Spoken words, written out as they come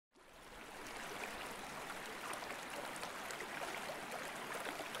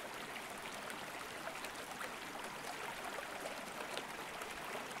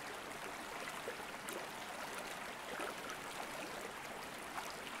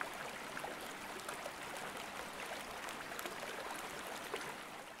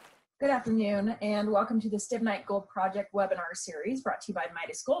Good afternoon, and welcome to the Stibnite Gold Project webinar series brought to you by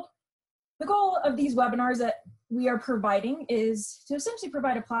Midas Gold. The goal of these webinars that we are providing is to essentially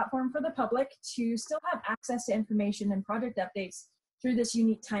provide a platform for the public to still have access to information and project updates through this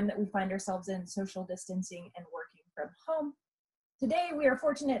unique time that we find ourselves in, social distancing and working from home. Today, we are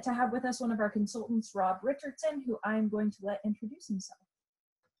fortunate to have with us one of our consultants, Rob Richardson, who I'm going to let introduce himself.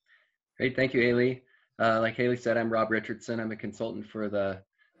 Great, thank you, Haley. Like Haley said, I'm Rob Richardson. I'm a consultant for the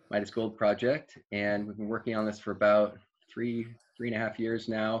Midas Gold project, and we've been working on this for about three and a half years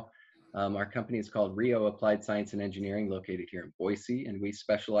now. Our company is called Rio Applied Science and Engineering, located here in Boise, and we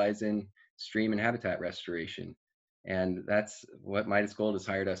specialize in stream and habitat restoration. And that's what Midas Gold has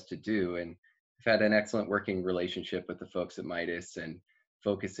hired us to do. And we've had an excellent working relationship with the folks at Midas, and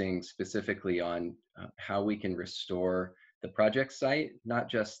focusing specifically on how we can restore the project site, not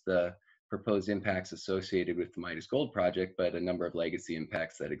just the proposed impacts associated with the Midas Gold project, but a number of legacy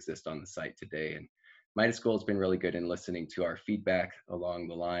impacts that exist on the site today. And Midas Gold has been really good in listening to our feedback along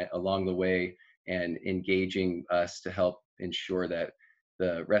the way, and engaging us to help ensure that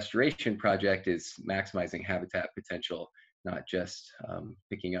the restoration project is maximizing habitat potential, not just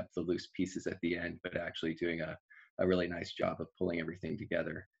picking up the loose pieces at the end, but actually doing a really nice job of pulling everything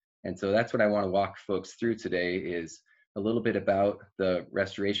together. And so that's what I want to walk folks through today, is a little bit about the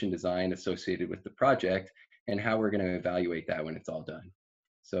restoration design associated with the project and how we're going to evaluate that when it's all done.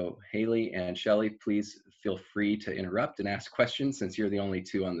 So Haley and Shelley, please feel free to interrupt and ask questions, since you're the only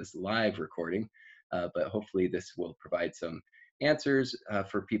two on this live recording, but hopefully this will provide some answers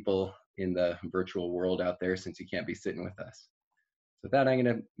for people in the virtual world out there, since you can't be sitting with us. So with that, I'm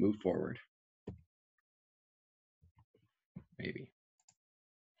going to move forward. Maybe.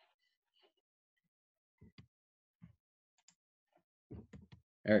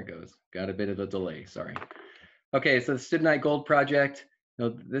 There it goes. Got a bit of a delay, sorry. Okay, so the Stibnite Gold project,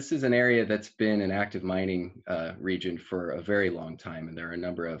 this is an area that's been an active mining region for a very long time, and there are a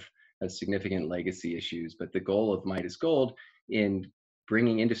number of significant legacy issues. But the goal of Midas Gold in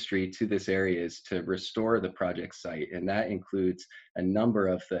bringing industry to this area is to restore the project site, and that includes a number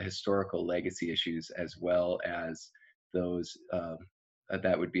of the historical legacy issues, as well as those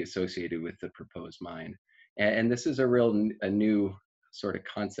that would be associated with the proposed mine. And this is a new sort of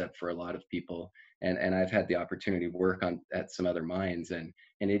concept for a lot of people, and I've had the opportunity to work at some other mines, and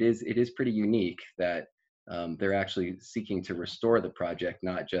it is pretty unique that they're actually seeking to restore the project,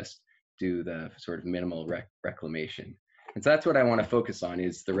 not just do the sort of minimal reclamation. And so that's what I want to focus on,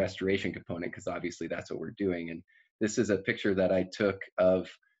 is the restoration component, because obviously that's what we're doing. And this is a picture that I took of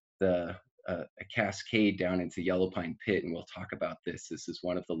a cascade down into Yellow Pine Pit, and we'll talk about this. This is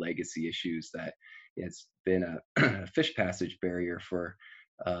one of the legacy issues that it's been a fish passage barrier for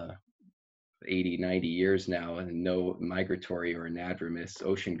 80, 90 years now, and no migratory or anadromous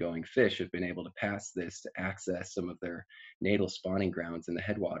ocean-going fish have been able to pass this to access some of their natal spawning grounds in the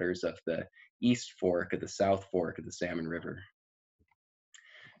headwaters of the East Fork of the South Fork of the Salmon River.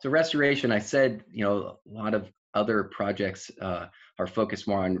 So restoration, I said, a lot of other projects are focused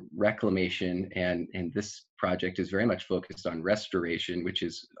more on reclamation, and this project is very much focused on restoration, which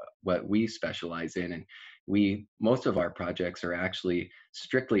is what we specialize in. And most of our projects are actually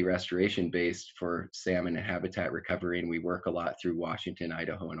strictly restoration based for salmon and habitat recovery, and we work a lot through Washington,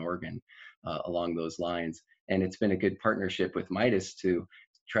 Idaho, and Oregon along those lines. And it's been a good partnership with Midas to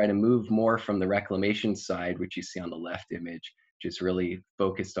try to move more from the reclamation side, which you see on the left image, which is really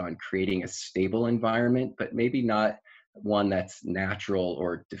focused on creating a stable environment, but maybe not one that's natural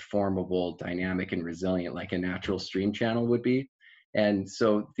or deformable, dynamic, and resilient like a natural stream channel would be. And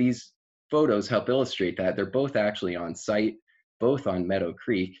so these photos help illustrate that. A both actually on site, both on Meadow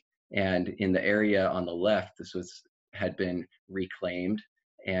Creek, and in the area on the left, this had been reclaimed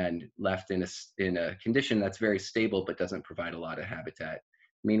and left in a condition that's very stable but doesn't provide a lot of habitat.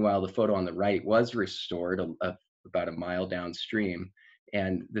 Meanwhile, the photo on the right was restored about a mile downstream,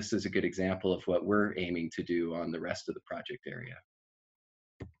 and this is a good example of what we're aiming to do on the rest of the project area.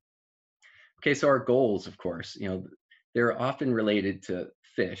 Okay, so our goals, of course, they're often related to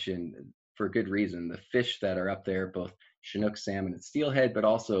fish, and for good reason. The fish that are up there, both Chinook salmon and steelhead, but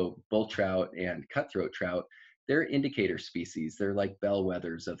also bull trout and cutthroat trout, they're indicator species. They're like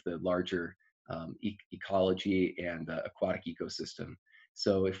bellwethers of the larger ecology and aquatic ecosystem.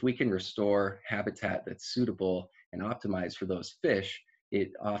 So if we can restore habitat that's suitable and optimized for those fish,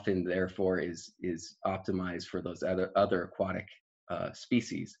 it often therefore is optimized for those other aquatic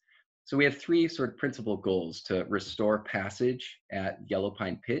species. So we have three sort of principal goals: to restore passage at Yellow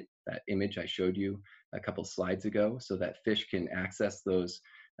Pine Pit, that image I showed you a couple slides ago, so that fish can access those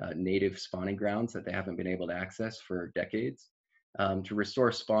native spawning grounds that they haven't been able to access for decades. to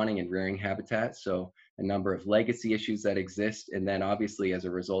restore spawning and rearing habitat. So a number of legacy issues that exist. And then obviously as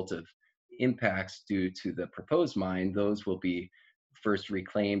a result of impacts due to the proposed mine, those will be first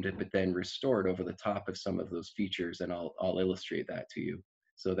reclaimed, but then restored over the top of some of those features. And I'll illustrate that to you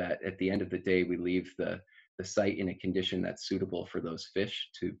so that at the end of the day, we leave the site in a condition that's suitable for those fish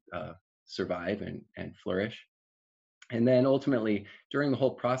to survive and flourish. And then ultimately, during the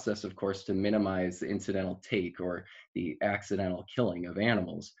whole process, of course, to minimize the incidental take or the accidental killing of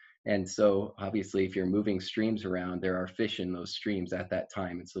animals. And so obviously, if you're moving streams around, there are fish in those streams at that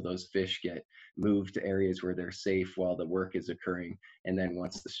time. And so those fish get moved to areas where they're safe while the work is occurring. And then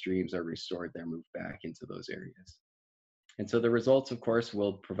once the streams are restored, they're moved back into those areas. And so the results, of course,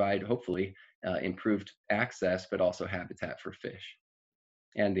 will provide, hopefully, improved access, but also habitat for fish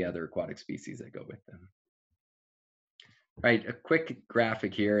and the other aquatic species that go with them. Right, a quick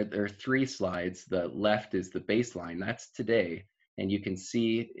graphic here. There are 3 slides. The left is the baseline. That's today. And you can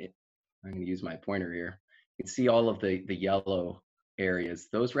see, I'm going to use my pointer here. You can see all of the yellow areas.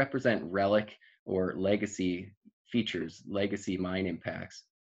 Those represent relic or legacy features, legacy mine impacts.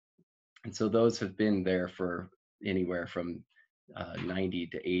 And so those have been there for anywhere from 90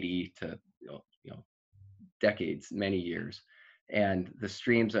 to 80 to decades, many years. And the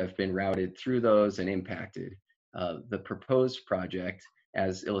streams have been routed through those and impacted. The proposed project,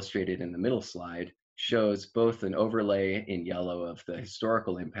 as illustrated in the middle slide, shows both an overlay in yellow of the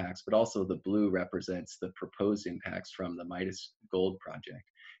historical impacts, but also the blue represents the proposed impacts from the Midas Gold project.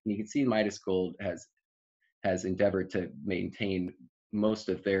 And you can see Midas Gold has endeavored to maintain most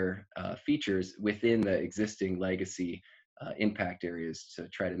of their features within the existing legacy impact areas to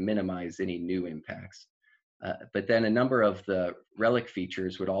try to minimize any new impacts. But then a number of the relic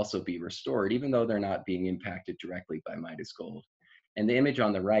features would also be restored, even though they're not being impacted directly by Midas Gold. And the image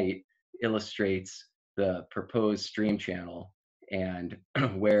on the right illustrates the proposed stream channel and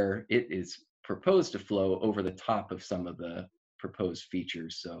where it is proposed to flow over the top of some of the proposed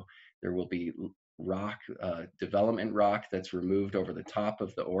features. So there will be rock, development rock that's removed over the top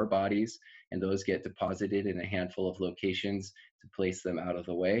of the ore bodies, and those get deposited in a handful of locations to place them out of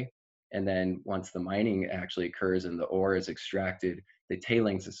the way. And then once the mining actually occurs and the ore is extracted, the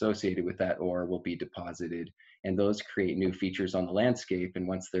tailings associated with that ore will be deposited, and those create new features on the landscape. And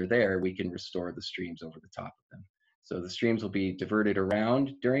once they're there, we can restore the streams over the top of them. So the streams will be diverted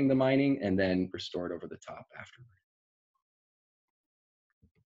around during the mining and then restored over the top afterward.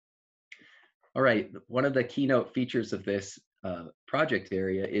 All right, one of the keynote features of this project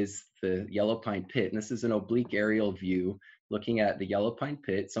area is the Yellow Pine Pit. And this is an oblique aerial view looking at the Yellow Pine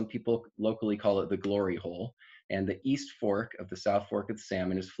Pit. Some people locally call it the glory hole. And the east fork of the south fork of the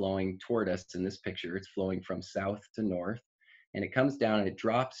Salmon is flowing toward us in this picture. It's flowing from south to north. And it comes down and it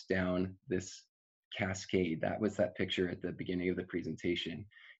drops down this cascade. That was that picture at the beginning of the presentation.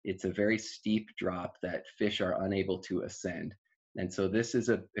 It's a very steep drop that fish are unable to ascend. And so this is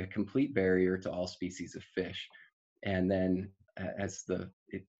a complete barrier to all species of fish. And then as the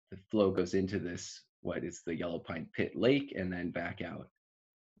flow goes into this, what is the Yellow Pine Pit Lake, and then back out.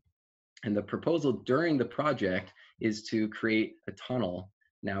 And the proposal during the project is to create a tunnel.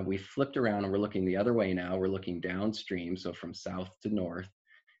 Now we've flipped around and we're looking the other way now. We're looking downstream, so from south to north.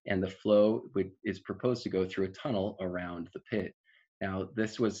 And the flow is proposed to go through a tunnel around the pit. Now,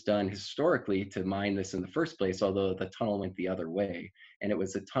 this was done historically to mine this in the first place, although the tunnel went the other way. And it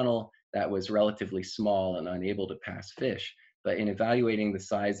was a tunnel that was relatively small and unable to pass fish. But in evaluating the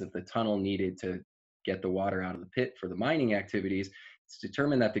size of the tunnel needed to get the water out of the pit for the mining activities, it's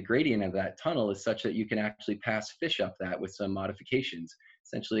determined that the gradient of that tunnel is such that you can actually pass fish up that with some modifications,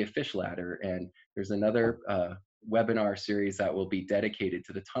 essentially a fish ladder. And there's another webinar series that will be dedicated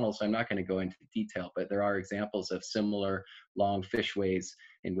to the tunnel, so I'm not going to go into detail, but there are examples of similar long fishways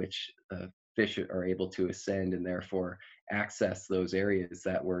in which fish are able to ascend and therefore access those areas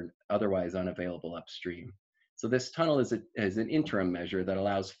that were otherwise unavailable upstream. So this tunnel is an interim measure that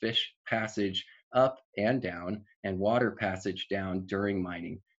allows fish passage up and down and water passage down during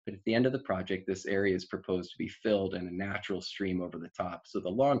mining. But at the end of the project, this area is proposed to be filled and a natural stream over the top. So the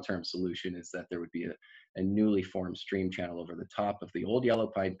long-term solution is that there would be a newly formed stream channel over the top of the old Yellow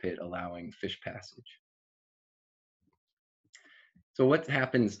Pine Pit, allowing fish passage. So what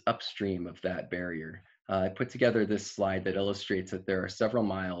happens upstream of that barrier? I put together this slide that illustrates that there are several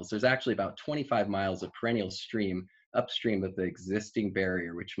miles. There's actually about 25 miles of perennial stream upstream of the existing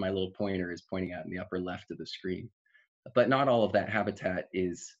barrier, which my little pointer is pointing out in the upper left of the screen. But not all of that habitat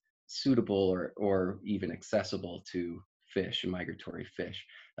is suitable or even accessible to fish and migratory fish.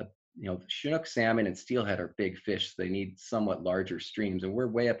 Chinook salmon and steelhead are big fish. So they need somewhat larger streams, and we're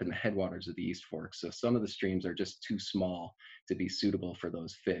way up in the headwaters of the East Fork. So some of the streams are just too small to be suitable for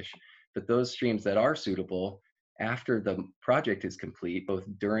those fish. But those streams that are suitable, after the project is complete, both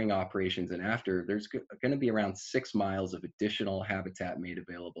during operations and after, there's going to be around 6 miles of additional habitat made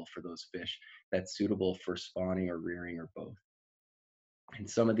available for those fish that's suitable for spawning or rearing or both. And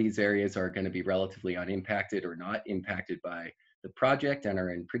some of these areas are going to be relatively unimpacted or not impacted by the project and are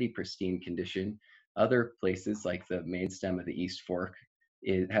in pretty pristine condition. Other places like the main stem of the East Fork,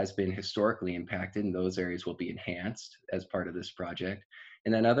 it has been historically impacted, and those areas will be enhanced as part of this project.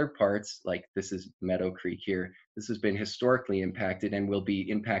 And then other parts, like this is Meadow Creek here, this has been historically impacted and will be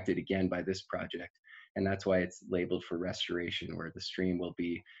impacted again by this project. And that's why it's labeled for restoration, where the stream will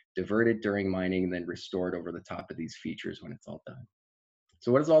be diverted during mining and then restored over the top of these features when it's all done.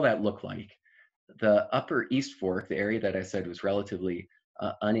 So what does all that look like? The upper East Fork, the area that I said was relatively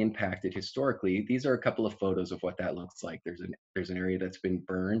unimpacted historically, these are a couple of photos of what that looks like. There's an area that's been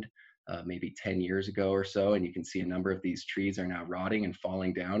burned maybe 10 years ago or so, and you can see a number of these trees are now rotting and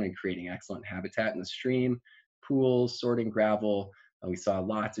falling down and creating excellent habitat in the stream, pools, sorting gravel. We saw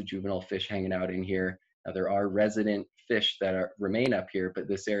lots of juvenile fish hanging out in here. There are resident fish that remain up here, but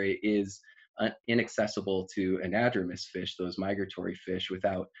this area is inaccessible to anadromous fish, those migratory fish,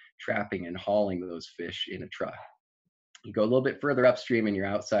 without trapping and hauling those fish in a truck. You go a little bit further upstream and you're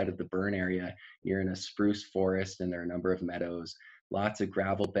outside of the burn area. You're in a spruce forest and there are a number of meadows, lots of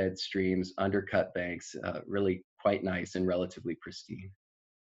gravel bed streams, undercut banks, really quite nice and relatively pristine.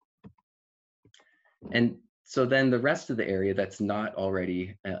 And so then the rest of the area that's not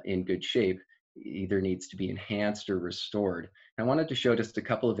already in good shape either needs to be enhanced or restored. I wanted to show just a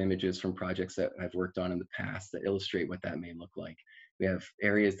couple of images from projects that I've worked on in the past that illustrate what that may look like. We have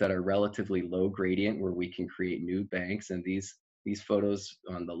areas that are relatively low gradient where we can create new banks, and these photos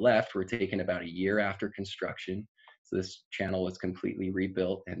on the left were taken about a year after construction. So this channel was completely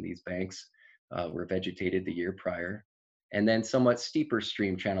rebuilt and these banks were vegetated the year prior. And then somewhat steeper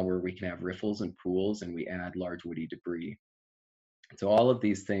stream channel where we can have riffles and pools and we add large woody debris. So all of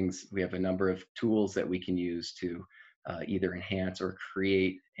these things, we have a number of tools that we can use to either enhance or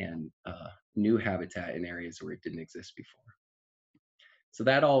create new habitat in areas where it didn't exist before. So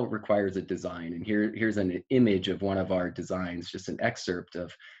that all requires a design. And here's an image of one of our designs, just an excerpt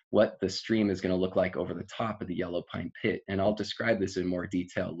of what the stream is going to look like over the top of the Yellow Pine Pit. And I'll describe this in more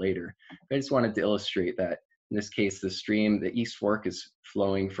detail later. But I just wanted to illustrate that in this case, the stream, the East Fork, is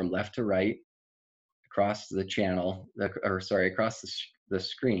flowing from left to right across the channel, across the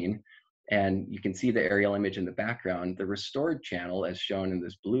screen. And you can see the aerial image in the background. The restored channel, as shown in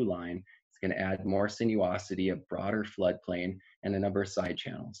this blue line, is going to add more sinuosity, a broader floodplain, and a number of side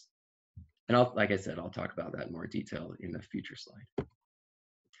channels. And like I said, I'll talk about that in more detail in a future slide.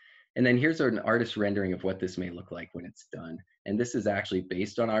 And then here's an artist rendering of what this may look like when it's done. And this is actually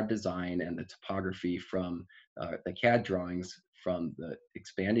based on our design and the topography from the CAD drawings from the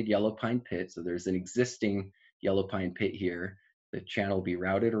expanded Yellow Pine Pit. So there's an existing Yellow Pine Pit here. The channel will be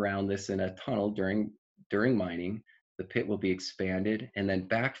routed around this in a tunnel during mining. The pit will be expanded and then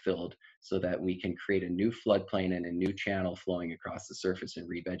backfilled so that we can create a new floodplain and a new channel flowing across the surface and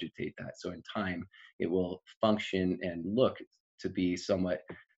revegetate that. So in time, it will function and look to be somewhat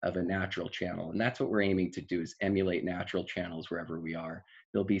of a natural channel. And that's what we're aiming to do, is emulate natural channels wherever we are.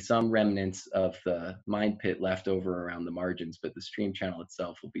 There'll be some remnants of the mine pit left over around the margins, but the stream channel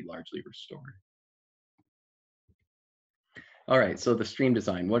itself will be largely restored. All right, so the stream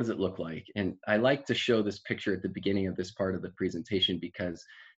design, what does it look like? And I like to show this picture at the beginning of this part of the presentation because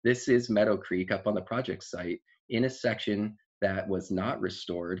this is Meadow Creek up on the project site in a section that was not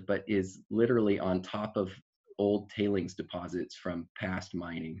restored, but is literally on top of old tailings deposits from past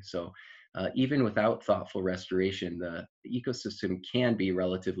mining. So even without thoughtful restoration, the ecosystem can be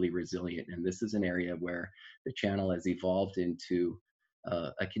relatively resilient. And this is an area where the channel has evolved into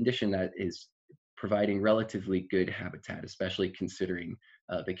a condition that is providing relatively good habitat, especially considering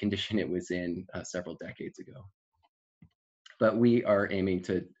the condition it was in several decades ago. But we are aiming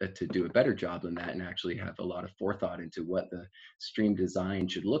to do a better job than that and actually have a lot of forethought into what the stream design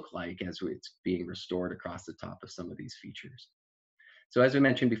should look like as it's being restored across the top of some of these features. So as we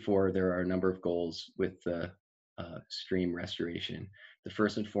mentioned before, there are a number of goals with the stream restoration. The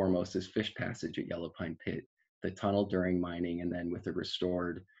first and foremost is fish passage at Yellow Pine Pit, the tunnel during mining, and then with a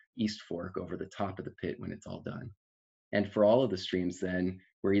restored East Fork over the top of the pit when it's all done. And for all of the streams then,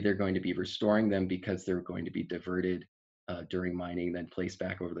 we're either going to be restoring them because they're going to be diverted during mining, then placed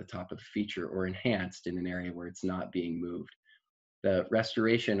back over the top of the feature, or enhanced in an area where it's not being moved. The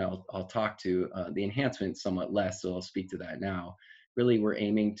restoration I'll talk to, the enhancement somewhat less, so I'll speak to that now. really we're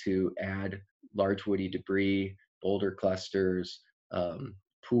aiming to add large woody debris, boulder clusters,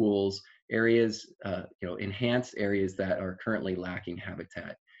 pools, areas, enhance areas that are currently lacking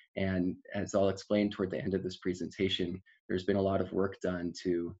habitat. And as I'll explain toward the end of this presentation, there's been a lot of work done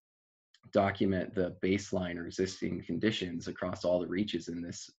to document the baseline or existing conditions across all the reaches in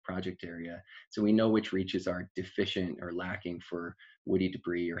this project area. So we know which reaches are deficient or lacking for woody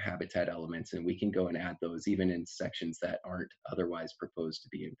debris or habitat elements, and we can go and add those even in sections that aren't otherwise proposed to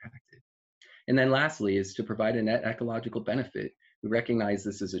be impacted. And then lastly is to provide a net ecological benefit. We recognize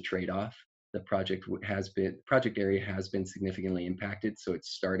this is a trade-off. The project area has been significantly impacted, so it's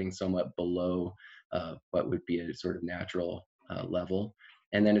starting somewhat below what would be a sort of natural level.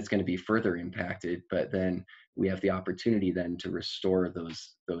 And then it's going to be further impacted, but then we have the opportunity then to restore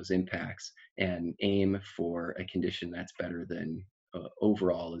those impacts and aim for a condition that's better than,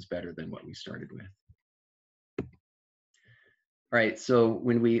 overall is better than what we started with. All right, so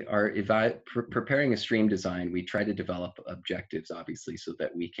when we are preparing a stream design, we try to develop objectives, obviously, so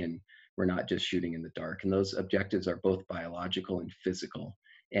that we're not just shooting in the dark. And those objectives are both biological and physical.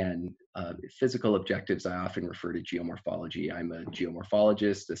 And physical objectives, I often refer to geomorphology. I'm a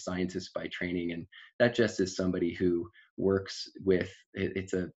geomorphologist, a scientist by training, and that just is somebody who works with,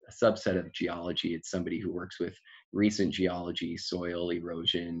 it's a subset of geology. It's somebody who works with recent geology, soil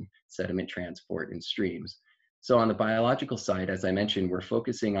erosion, sediment transport, and streams. So on the biological side, as I mentioned, we're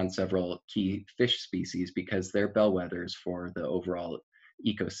focusing on several key fish species because they're bellwethers for the overall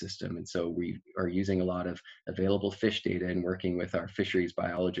ecosystem. And so we are using a lot of available fish data and working with our fisheries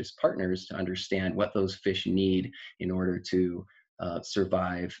biologist partners to understand what those fish need in order to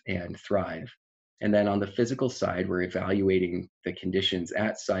survive and thrive. And then on the physical side, we're evaluating the conditions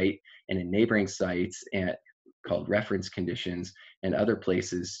at site and in neighboring sites called reference conditions and other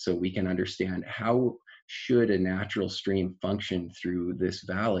places so we can understand how should a natural stream function through this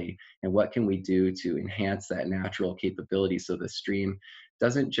valley and what can we do to enhance that natural capability so the stream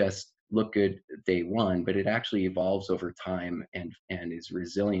doesn't just look good day one, but it actually evolves over time and is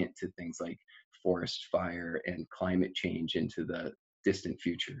resilient to things like forest fire and climate change into the distant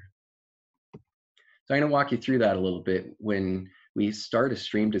future. So I'm going to walk you through that a little bit. When we start a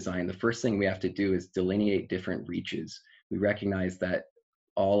stream design, the first thing we have to do is delineate different reaches. We recognize that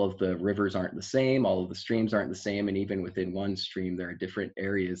all of the rivers aren't the same, all of the streams aren't the same, and even within one stream, there are different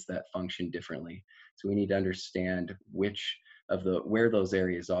areas that function differently. So we need to understand where those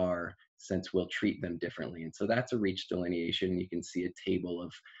areas are, since we'll treat them differently. And so that's a reach delineation. You can see a table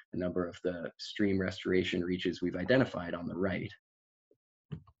of a number of the stream restoration reaches we've identified on the right.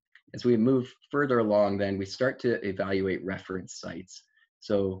 As we move further along, then we start to evaluate reference sites.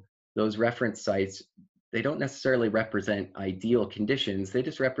 So those reference sites, they don't necessarily represent ideal conditions. They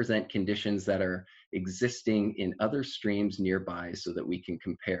just represent conditions that are existing in other streams nearby so that we can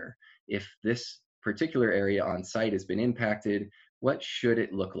compare. If this particular area on site has been impacted, what should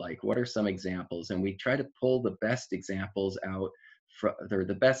it look like? What are some examples? And we try to pull the best examples out, or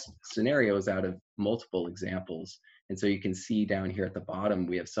the best scenarios out of multiple examples. And so you can see down here at the bottom,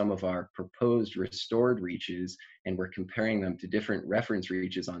 we have some of our proposed restored reaches, and we're comparing them to different reference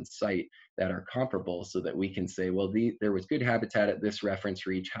reaches on site that are comparable so that we can say, well, there was good habitat at this reference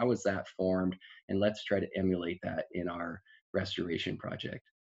reach. How was that formed? And let's try to emulate that in our restoration project.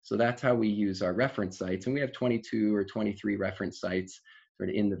 So that's how we use our reference sites. And we have 22 or 23 reference sites sort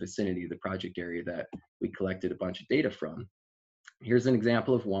of in the vicinity of the project area that we collected a bunch of data from. Here's an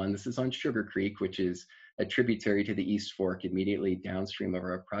example of one. This is on Sugar Creek, which is a tributary to the East Fork immediately downstream of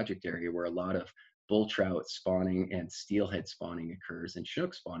our project area, where a lot of bull trout spawning and steelhead spawning occurs, and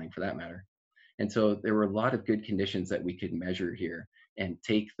Chinook spawning for that matter. And so there were a lot of good conditions that we could measure here and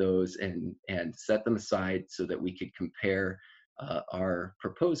take those and set them aside so that we could compare our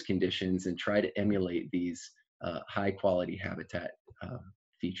proposed conditions and try to emulate these high quality habitat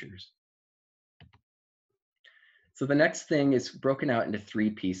features. So the next thing is broken out into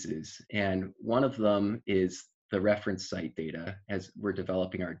three pieces, and one of them is the reference site data as we're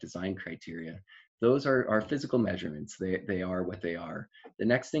developing our design criteria. Those are our physical measurements. They are what they are. The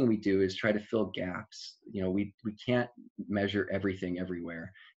next thing we do is try to fill gaps. You know, we can't measure everything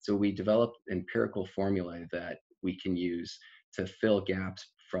everywhere. So we develop empirical formulae that we can use to fill gaps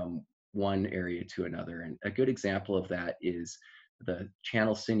from one area to another. And a good example of that is the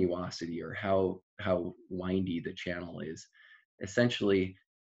channel sinuosity, or how windy the channel is. Essentially,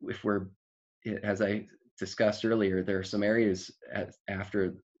 if as I discussed earlier, there are some areas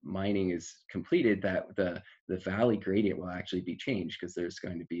after mining is completed that the valley gradient will actually be changed because there's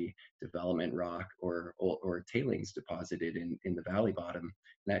going to be development rock or tailings deposited in the valley bottom,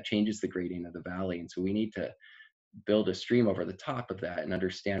 and that changes the gradient of the valley. And so we need to build a stream over the top of that and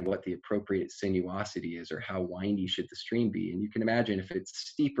understand what the appropriate sinuosity is, or how windy should the stream be. And you can imagine if it's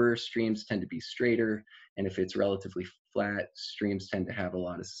steeper, streams tend to be straighter, and if it's relatively flat, streams tend to have a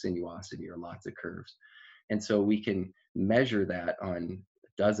lot of sinuosity or lots of curves. And so we can measure that on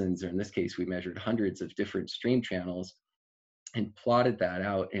dozens, or in this case, we measured hundreds of different stream channels and plotted that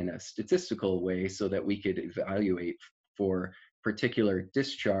out in a statistical way so that we could evaluate for particular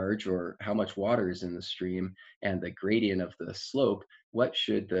discharge or how much water is in the stream and the gradient of the slope. What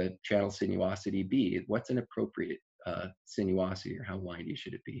should the channel sinuosity be? What's an appropriate sinuosity, or how windy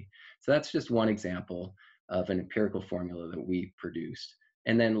should it be? So that's just one example of an empirical formula that we produced.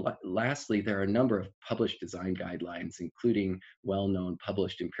 And then lastly, there are a number of published design guidelines, including well-known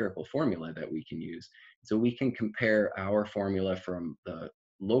published empirical formula that we can use. So we can compare our formula from the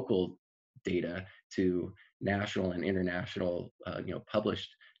local data to national and international published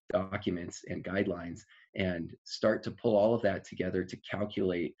documents and guidelines, and start to pull all of that together to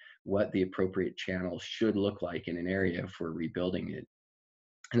calculate what the appropriate channel should look like in an area if we're rebuilding it.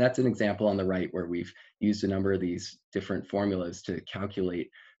 And that's an example on the right where we've used a number of these different formulas to calculate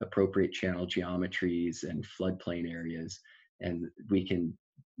appropriate channel geometries and floodplain areas. And we can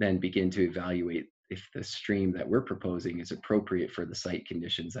then begin to evaluate if the stream that we're proposing is appropriate for the site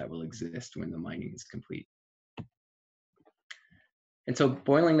conditions that will exist when the mining is complete. And so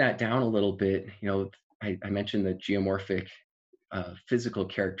boiling that down a little bit, I mentioned the geomorphic physical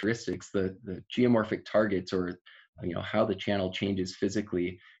characteristics, the geomorphic targets, or how the channel changes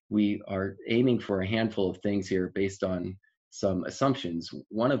physically. We are aiming for a handful of things here based on some assumptions,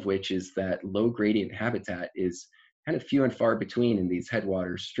 one of which is that low gradient habitat is kind of few and far between in these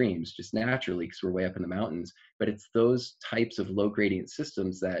headwater streams, just naturally because we're way up in the mountains. But it's those types of low gradient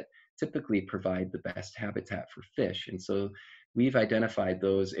systems that typically provide the best habitat for fish. And so we've identified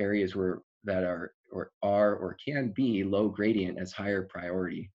those areas that are or can be low gradient as higher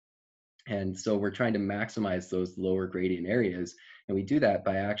priority. And so we're trying to maximize those lower gradient areas. And we do that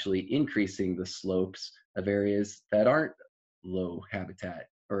by actually increasing the slopes of areas that aren't low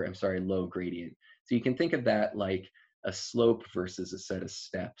gradient. So you can think of that like a slope versus a set of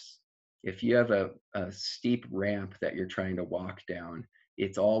steps. If you have a steep ramp that you're trying to walk down,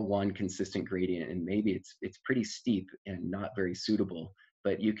 it's all one consistent gradient, and maybe it's pretty steep and not very suitable,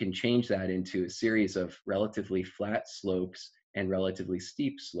 but you can change that into a series of relatively flat slopes and relatively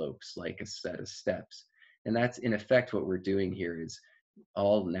steep slopes, like a set of steps. And that's in effect what we're doing here. Is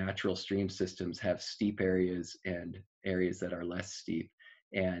all natural stream systems have steep areas and areas that are less steep,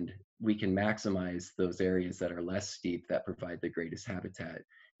 and we can maximize those areas that are less steep that provide the greatest habitat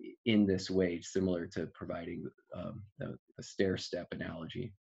in this way, similar to providing the stair step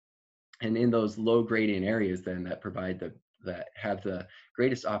analogy. And in those low gradient areas then that have the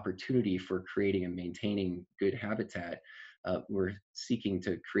greatest opportunity for creating and maintaining good habitat, we're seeking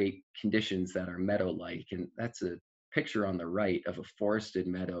to create conditions that are meadow-like. And that's a picture on the right of a forested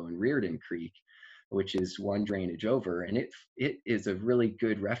meadow in Reardon Creek, which is one drainage over. And it is a really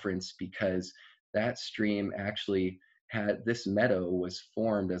good reference because that stream actually this meadow was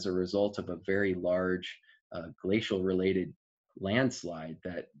formed as a result of a very large glacial-related landslide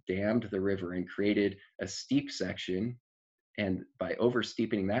that dammed the river and created a steep section. And by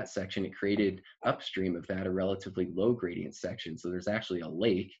oversteepening that section, it created upstream of that a relatively low gradient section. So there's actually a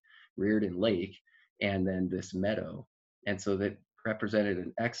lake, Reardon Lake, and then this meadow. And so that represented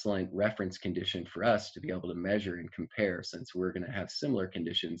an excellent reference condition for us to be able to measure and compare, since we're going to have similar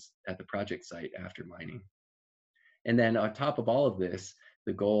conditions at the project site after mining. And then on top of all of this,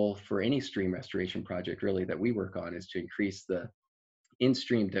 the goal for any stream restoration project really that we work on is to increase the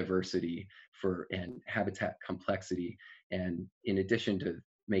in-stream diversity and habitat complexity. And in addition to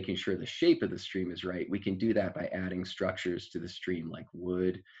making sure the shape of the stream is right, we can do that by adding structures to the stream like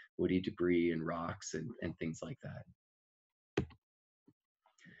woody debris and rocks and things like that.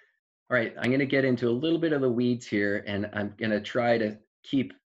 All right, I'm going to get into a little bit of the weeds here, and I'm going to try to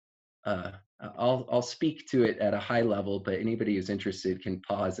keep, I'll speak to it at a high level, but anybody who's interested can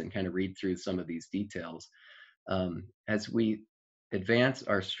pause and kind of read through some of these details. As we advance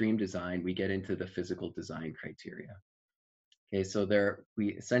our stream design, we get into the physical design criteria. Okay, so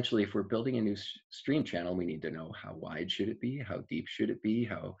essentially, if we're building a new stream channel, we need to know how wide should it be, how deep should it be,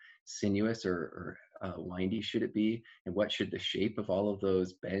 how sinuous or windy should it be, and what should the shape of all of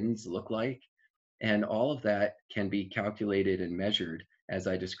those bends look like. And all of that can be calculated and measured, as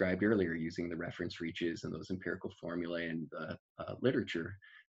I described earlier, using the reference reaches and those empirical formulae and the literature.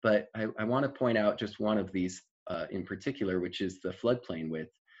 But I want to point out just one of these in particular, which is the floodplain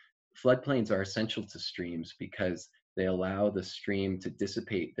width. Floodplains are essential to streams because they allow the stream to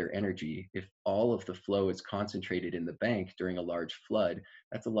dissipate their energy. If all of the flow is concentrated in the bank during a large flood,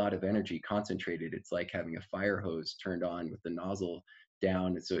 that's a lot of energy concentrated. It's like having a fire hose turned on with the nozzle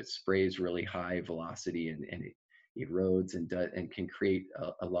down, and so it sprays really high velocity, and it erodes and can create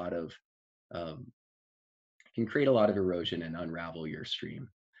a lot of um, erosion and unravel your stream.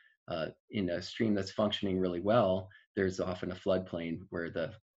 In a stream that's functioning really well, there's often a floodplain where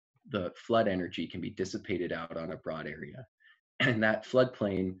the flood energy can be dissipated out on a broad area. And that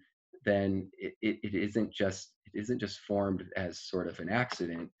floodplain, then it isn't just formed as sort of an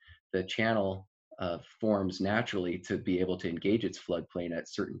accident. The channel forms naturally to be able to engage its floodplain at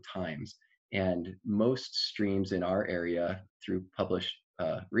certain times. And most streams in our area, through published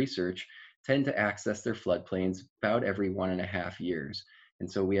research, tend to access their floodplains about every 1.5 years.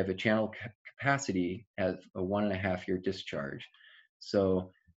 And so we have a channel capacity at a 1.5 year discharge.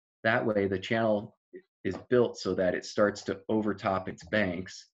 So that way the channel is built so that it starts to overtop its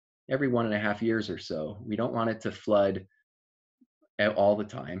banks every 1.5 years or so. We don't want it to flood all the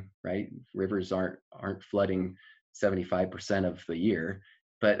time, right? Rivers aren't flooding 75% of the year,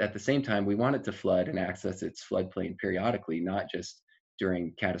 but at the same time, we want it to flood and access its floodplain periodically, not just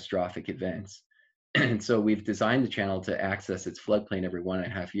during catastrophic events. And so we've designed the channel to access its floodplain every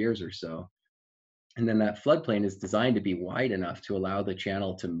 1.5 years or so. And then that floodplain is designed to be wide enough to allow the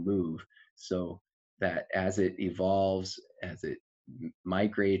channel to move, so that as it evolves, as it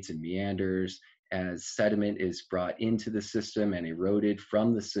migrates and meanders, as sediment is brought into the system and eroded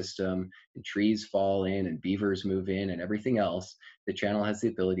from the system, and trees fall in and beavers move in and everything else, the channel has the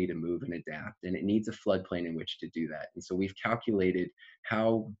ability to move and adapt, and it needs a floodplain in which to do that. And so we've calculated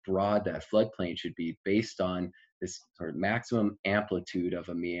how broad that floodplain should be based on this sort of maximum amplitude of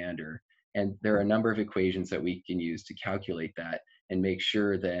a meander. And there are a number of equations that we can use to calculate that and make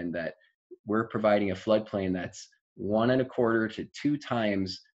sure then that we're providing a floodplain that's 1.25 to 2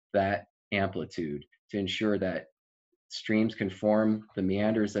 times that amplitude, to ensure that streams can form the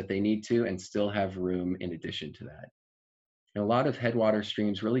meanders that they need to and still have room in addition to that. And a lot of headwater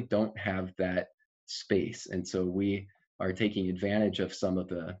streams really don't have that space. And so we are taking advantage of some of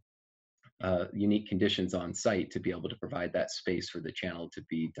the unique conditions on site to be able to provide that space for the channel to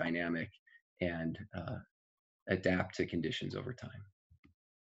be dynamic and adapt to conditions over time.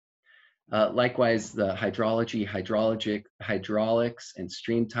 Likewise, the hydrology, hydraulics, and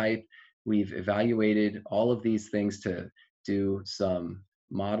stream type, we've evaluated all of these things to do some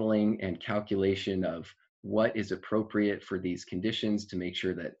modeling and calculation of what is appropriate for these conditions to make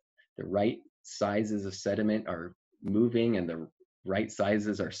sure that the right sizes of sediment are moving and the right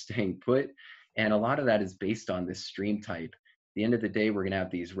sizes are staying put. And a lot of that is based on this stream type. At the end of the day, we're going to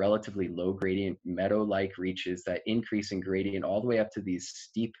have these relatively low gradient meadow-like reaches that increase in gradient all the way up to these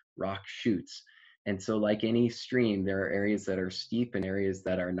steep rock chutes. And so like any stream, there are areas that are steep and areas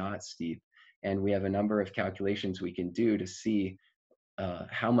that are not steep. And we have a number of calculations we can do to see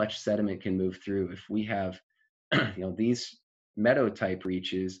how much sediment can move through. If we have these meadow type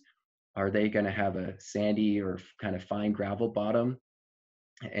reaches, are they going to have a sandy or kind of fine gravel bottom?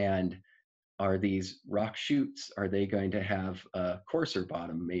 And are these rock chutes, are they going to have a coarser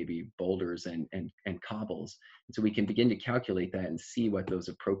bottom, maybe boulders and cobbles? And so we can begin to calculate that and see what those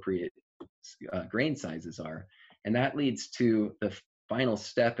appropriate grain sizes are. And that leads to the final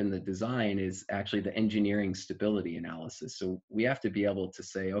step in the design, is actually the engineering stability analysis. So we have to be able to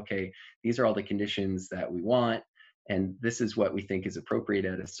say, okay, these are all the conditions that we want, and this is what we think is appropriate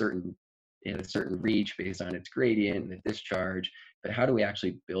at a certain reach based on its gradient and the discharge, but how do we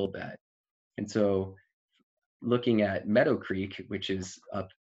actually build that? And so looking at Meadow Creek, which is up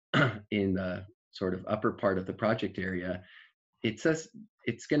in the sort of upper part of the project area, it says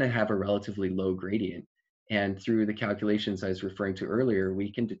it's going to have a relatively low gradient. And through the calculations I was referring to earlier,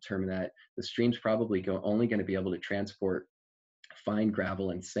 we can determine that the stream's probably only going to be able to transport fine gravel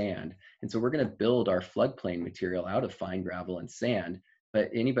and sand. And so we're going to build our floodplain material out of fine gravel and sand. But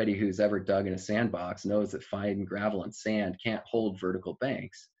anybody who's ever dug in a sandbox knows that fine gravel and sand can't hold vertical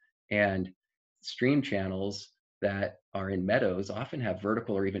banks. And stream channels that are in meadows often have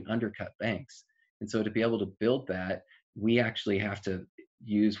vertical or even undercut banks. And so to be able to build that, we actually have to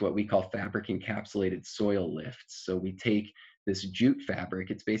use what we call fabric encapsulated soil lifts. So we take this jute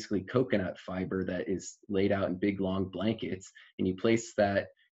fabric, it's basically coconut fiber that is laid out in big long blankets, and you place that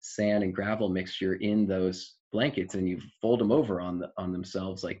sand and gravel mixture in those blankets and you fold them over on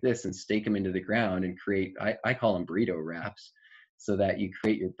themselves like this and stake them into the ground and create, I call them burrito wraps, so that you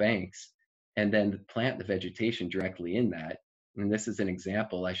create your banks and then plant the vegetation directly in that. And this is an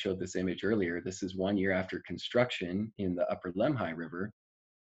example. I showed this image earlier. This is 1 year after construction in the upper Lemhi River.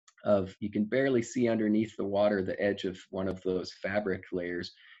 you can barely see underneath the water the edge of one of those fabric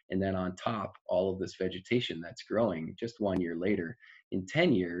layers, and then on top all of this vegetation that's growing just 1 year later. In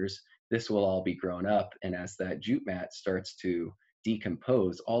 10 years this will all be grown up, and as that jute mat starts to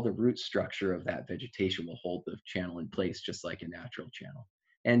decompose, all the root structure of that vegetation will hold the channel in place just like a natural channel.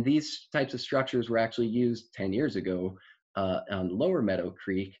 And these types of structures were actually used 10 years ago on Lower Meadow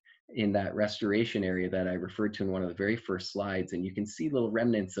Creek in that restoration area that I referred to in one of the very first slides. And you can see little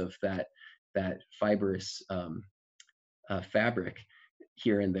remnants of that fibrous fabric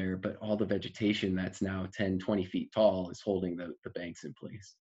here and there, but all the vegetation that's now 10, 20 feet tall is holding the banks in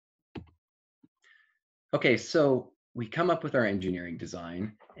place. Okay, so we come up with our engineering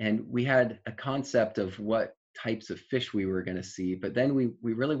design, and we had a concept of what types of fish we were going to see, but then we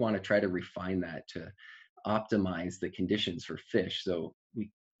really want to try to refine that to optimize the conditions for fish. So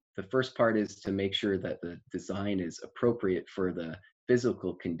the first part is to make sure that the design is appropriate for the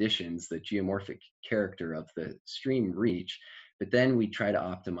physical conditions, the geomorphic character of the stream reach, but then we try to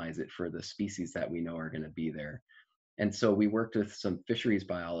optimize it for the species that we know are going to be there. And so we worked with some fisheries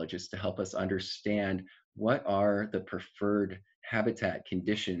biologists to help us understand what are the preferred habitat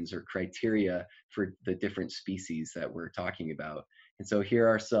conditions or criteria for the different species that we're talking about. And so here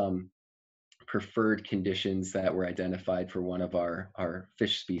are some preferred conditions that were identified for one of our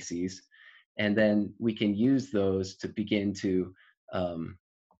fish species. And then we can use those to begin to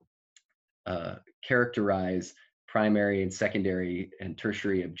characterize primary and secondary and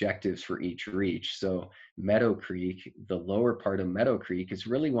tertiary objectives for each reach. So Meadow Creek, the lower part of Meadow Creek, is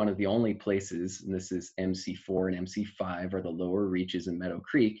really one of the only places, and this is MC4 and MC5 are the lower reaches in Meadow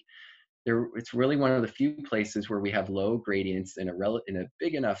Creek. It's really one of the few places where we have low gradients in a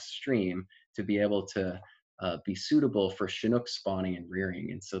big enough stream to be able to be suitable for Chinook spawning and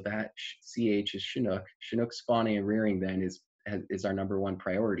rearing. And so that CH is Chinook. Chinook spawning and rearing then is our number one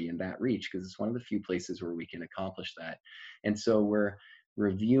priority in that reach, because it's one of the few places where we can accomplish that. And so we're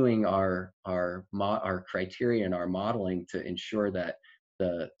reviewing our criteria and our modeling to ensure that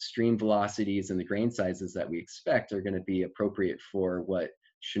the stream velocities and the grain sizes that we expect are going to be appropriate for what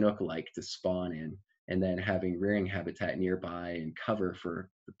Chinook like to spawn in, and then having rearing habitat nearby and cover for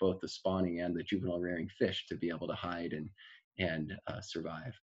both the spawning and the juvenile rearing fish to be able to hide and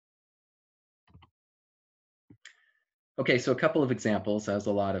survive. Okay, so a couple of examples. That was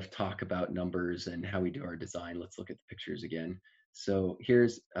a lot of talk about numbers and how we do our design. Let's look at the pictures again. So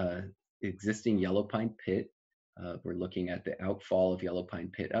here's existing yellow pine pit. We're looking at the outfall of Yellow Pine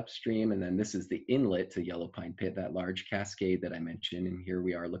Pit upstream, and then this is the inlet to Yellow Pine Pit, that large cascade that I mentioned, and here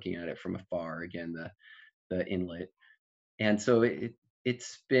we are looking at it from afar, again, the inlet. And so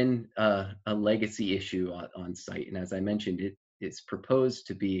it's been a legacy issue on site, and as I mentioned, it's proposed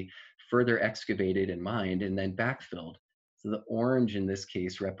to be further excavated and mined and then backfilled. So the orange in this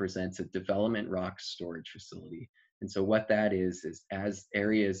case represents a development rock storage facility. And so what that is as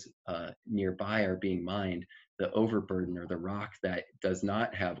areas nearby are being mined, the overburden or the rock that does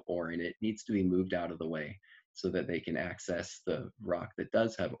not have ore in it needs to be moved out of the way so that they can access the rock that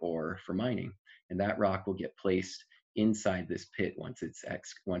does have ore for mining. And that rock will get placed inside this pit once it's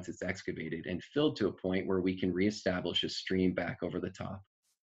excavated and filled to a point where we can reestablish a stream back over the top.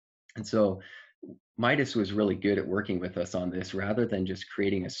 And so Midas was really good at working with us on this. Rather than just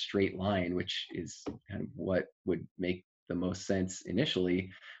creating a straight line, which is kind of what would make the most sense initially,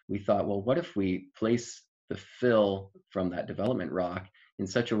 we thought, well, what if we place the fill from that development rock in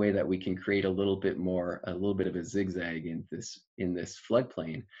such a way that we can create a little bit of a zigzag in this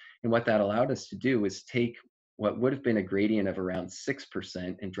floodplain. And what that allowed us to do was take what would have been a gradient of around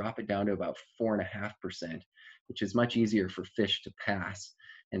 6% and drop it down to about 4.5%, which is much easier for fish to pass.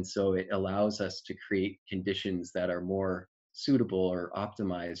 And so it allows us to create conditions that are more suitable or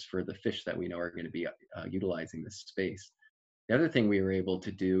optimized for the fish that we know are going to be utilizing this space. The other thing we were able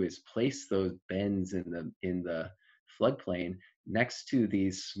to do is place those bends in the floodplain next to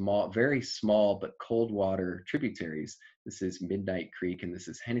these very small but cold water tributaries. This is Midnight Creek and this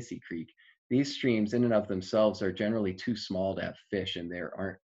is Hennessy Creek. These streams in and of themselves are generally too small to have fish, and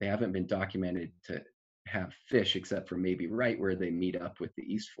they haven't been documented to have fish except for maybe right where they meet up with the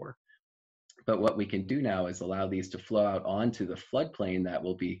East Fork. But what we can do now is allow these to flow out onto the floodplain that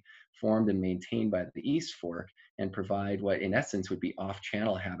will be formed and maintained by the East Fork and provide what in essence would be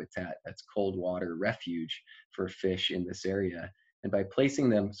off-channel habitat that's cold water refuge for fish in this area. And by placing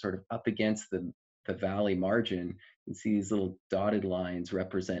them sort of up against the valley margin, you can see these little dotted lines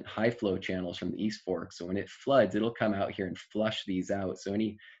represent high flow channels from the East Fork. So when it floods, it'll come out here and flush these out. So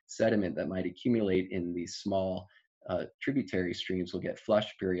any sediment that might accumulate in these small tributary streams will get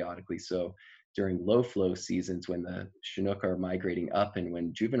flushed periodically. So during low flow seasons when the Chinook are migrating up and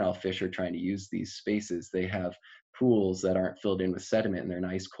when juvenile fish are trying to use these spaces, they have pools that aren't filled in with sediment and they're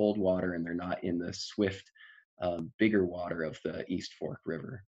nice cold water and they're not in the swift, bigger water of the East Fork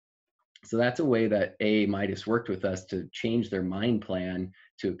River. So that's a way that Midas worked with us to change their mine plan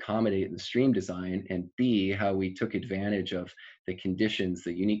to accommodate the stream design, and B, how we took advantage of the conditions,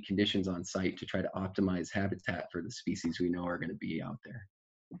 the unique conditions on site to try to optimize habitat for the species we know are going to be out there.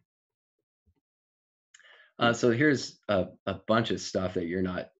 So here's a bunch of stuff that you're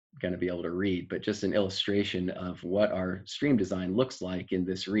not going to be able to read, but just an illustration of what our stream design looks like in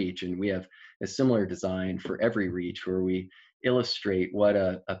this reach. And we have a similar design for every reach where we illustrate what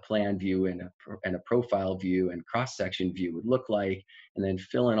a plan view and a profile view and cross-section view would look like, and then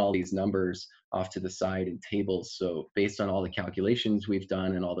fill in all these numbers off to the side in tables. So based on all the calculations we've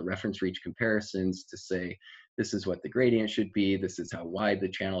done and all the reference reach comparisons to say, this is what the gradient should be, this is how wide the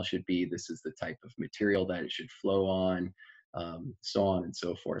channel should be, this is the type of material that it should flow on, so on and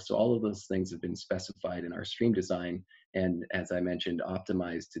so forth. So all of those things have been specified in our stream design, and as I mentioned,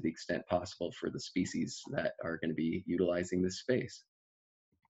 optimized to the extent possible for the species that are going to be utilizing this space.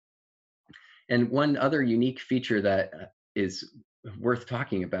 And one other unique feature that is worth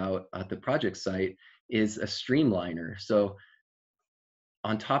talking about at the project site is a streamliner. So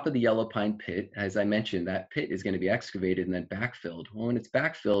on top of the yellow pine pit, as I mentioned, that pit is going to be excavated and then backfilled. Well, when it's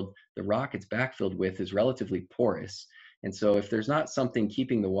backfilled, the rock it's backfilled with is relatively porous. And so if there's not something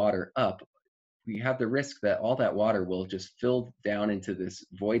keeping the water up, we have the risk that all that water will just fill down into this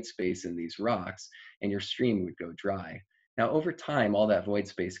void space in these rocks and your stream would go dry. Now, over time, all that void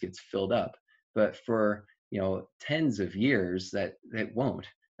space gets filled up, but for tens of years, that won't.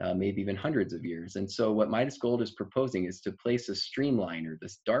 Maybe even hundreds of years. And so what Midas Gold is proposing is to place a streamliner,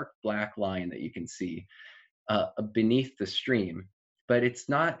 this dark black line that you can see beneath the stream. But it's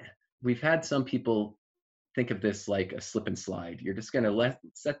not, we've had some people think of this like a slip and slide. You're just going to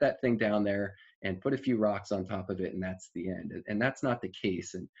set that thing down there and put a few rocks on top of it, and that's the end. And that's not the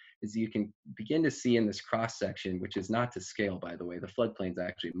case. And as you can begin to see in this cross section, which is not to scale, by the way, the floodplain is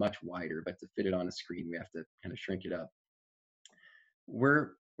actually much wider, but to fit it on a screen, we have to kind of shrink it up. We're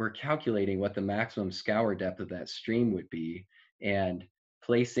calculating what the maximum scour depth of that stream would be and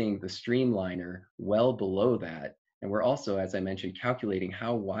placing the streamliner well below that. And we're also, as I mentioned, calculating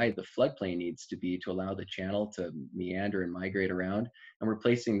how wide the floodplain needs to be to allow the channel to meander and migrate around. And we're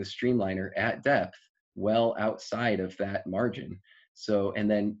placing the streamliner at depth well outside of that margin. So, and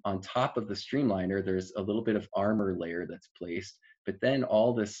then on top of the streamliner, there's a little bit of armor layer that's placed. But then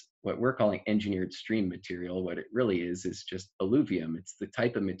all this, what we're calling engineered stream material, what it really is just alluvium. It's the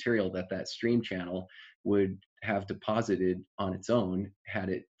type of material that that stream channel would have deposited on its own had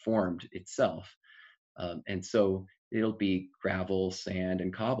it formed itself. And so it'll be gravel, sand,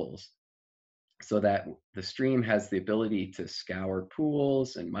 and cobbles, so that the stream has the ability to scour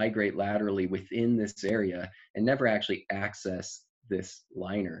pools and migrate laterally within this area and never actually access this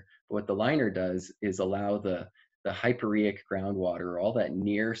liner. But what the liner does is allow the hyporheic groundwater, all that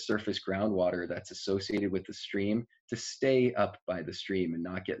near surface groundwater that's associated with the stream, to stay up by the stream and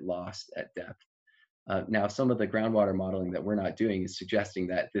not get lost at depth. Now, some of the groundwater modeling that we're not doing is suggesting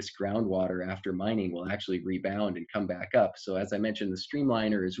that this groundwater after mining will actually rebound and come back up. So as I mentioned, the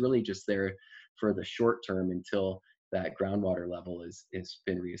streamliner is really just there for the short term until that groundwater level is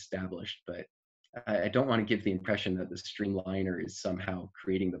been reestablished. But I don't want to give the impression that the streamliner is somehow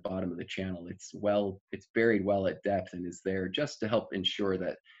creating the bottom of the channel. It's buried well at depth and is there just to help ensure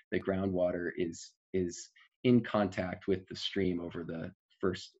that the groundwater is in contact with the stream over the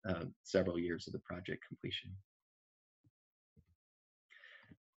first several years of the project completion.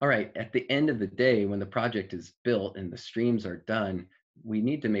 All right, at the end of the day, when the project is built and the streams are done, we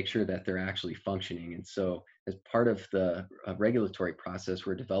need to make sure that they're actually functioning. And so as part of the regulatory process,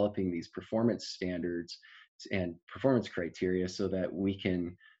 we're developing these performance standards and performance criteria so that we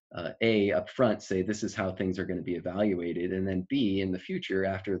can A, upfront say this is how things are going to be evaluated, and then B, in the future,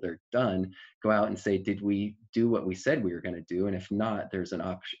 after they're done, go out and say, did we do what we said we were going to do? And if not, there's an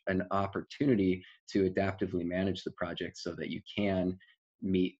opportunity to adaptively manage the project so that you can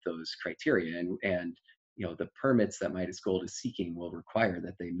meet those criteria. And the permits that Midas Gold is seeking will require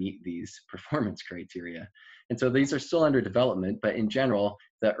that they meet these performance criteria. And so these are still under development, but in general,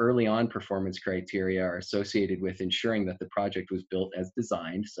 the early on performance criteria are associated with ensuring that the project was built as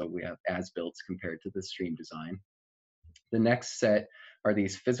designed. So we have as-built compared to the stream design. The next set are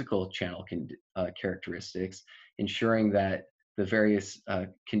these physical channel characteristics, ensuring that the various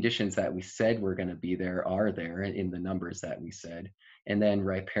conditions that we said were going to be there are there in the numbers that we said. And then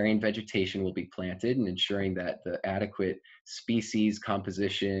riparian vegetation will be planted and ensuring that the adequate species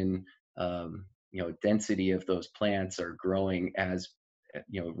composition, density of those plants are growing as,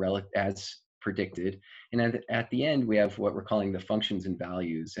 as predicted. And at the end, we have what we're calling the functions and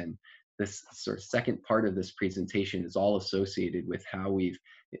values. And this sort of second part of this presentation is all associated with how we've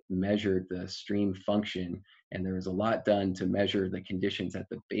measured the stream function. And there was a lot done to measure the conditions at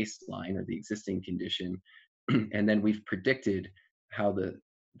the baseline or the existing condition. And then we've predicted how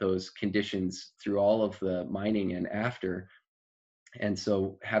those conditions through all of the mining and after. And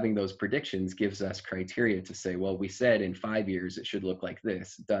so having those predictions gives us criteria to say, well, we said in 5 years it should look like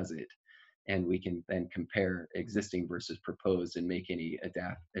this, does it? And we can then compare existing versus proposed and make any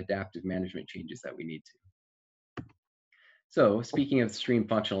adaptive management changes that we need to. So speaking of stream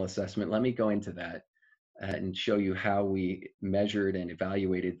functional assessment, let me go into that and show you how we measured and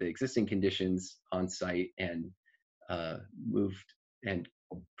evaluated the existing conditions on site and moved and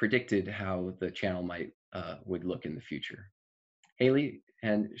predicted how the channel would look in the future. Haley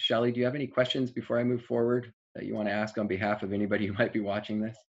and Shelley, do you have any questions before I move forward that you want to ask on behalf of anybody who might be watching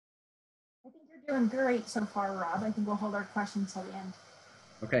this? I think you're doing great so far, Rob. I think we'll hold our questions till the end.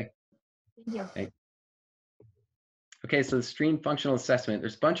 Okay. Thank you. Thanks. Okay, so the stream functional assessment,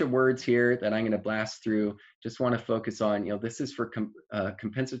 there's a bunch of words here that I'm going to blast through. Just want to focus on, this is for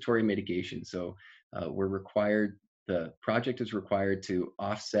compensatory mitigation. So we're required, the project is required to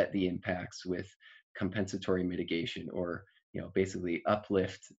offset the impacts with compensatory mitigation, or basically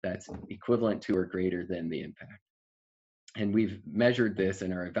uplift that's equivalent to or greater than the impact. And we've measured this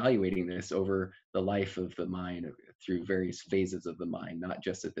and are evaluating this over the life of the mine through various phases of the mine, not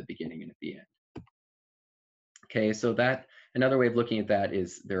just at the beginning and at the end. Okay, so another way of looking at that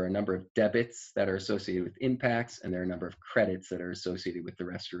is there are a number of debits that are associated with impacts, and there are a number of credits that are associated with the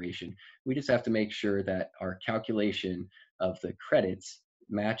restoration. We just have to make sure that our calculation of the credits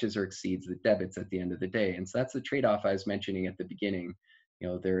matches or exceeds the debits at the end of the day. And so that's the trade-off I was mentioning at the beginning.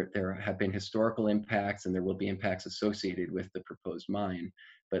 There have been historical impacts and there will be impacts associated with the proposed mine,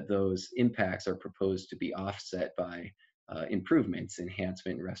 but those impacts are proposed to be offset by improvements,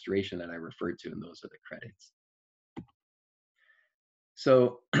 enhancement, and restoration that I referred to, and those are the credits.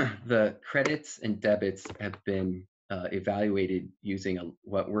 So the credits and debits have been evaluated using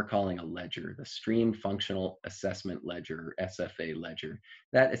what we're calling a ledger, the Stream Functional Assessment Ledger, or SFA ledger.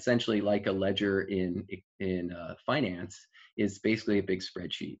 That essentially, like a ledger in finance, is basically a big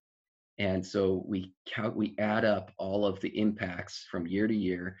spreadsheet. And so we add up all of the impacts from year to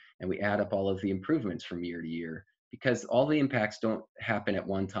year, and we add up all of the improvements from year to year, because all the impacts don't happen at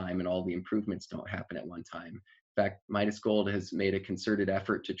one time and all the improvements don't happen at one time. In fact, Midas Gold has made a concerted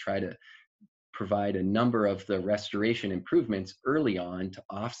effort to try to provide a number of the restoration improvements early on to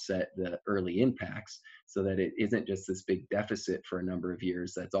offset the early impacts, so that it isn't just this big deficit for a number of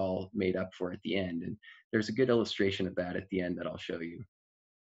years that's all made up for at the end. And there's a good illustration of that at the end that I'll show you.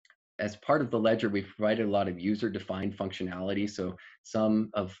 As part of the ledger, we've provided a lot of user-defined functionality. So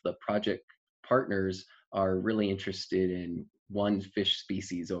some of the project partners are really interested in one fish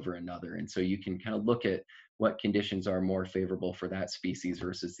species over another. And so you can kind of look at what conditions are more favorable for that species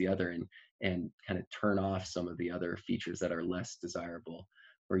versus the other, and kind of turn off some of the other features that are less desirable,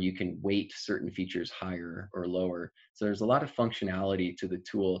 or you can weight certain features higher or lower. So there's a lot of functionality to the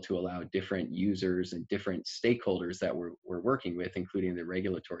tool to allow different users and different stakeholders that we're working with, including the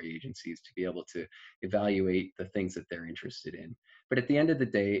regulatory agencies, to be able to evaluate the things that they're interested in. But at the end of the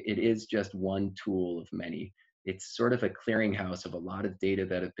day, it is just one tool of many. It's sort of a clearinghouse of a lot of data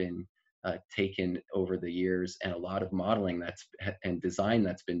that have been taken over the years, and a lot of modeling and design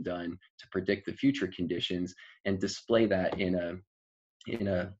that's been done to predict the future conditions and display that in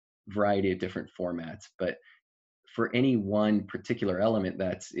a variety of different formats. But for any one particular element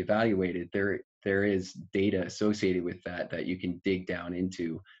that's evaluated, there is data associated with that you can dig down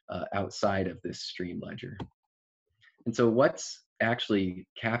into outside of this stream ledger. And so what's actually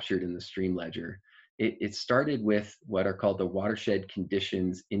captured in the stream ledger? It started with what are called the watershed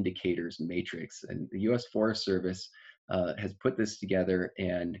conditions indicators matrix, and the U.S. Forest Service has put this together.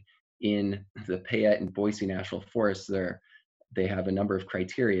 And in the Payette and Boise National Forests, they have a number of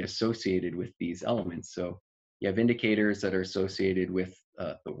criteria associated with these elements. So you have indicators that are associated with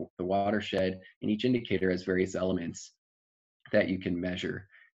the watershed, and each indicator has various elements that you can measure.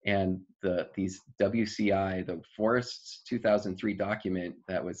 And these WCI, the Forests 2003 document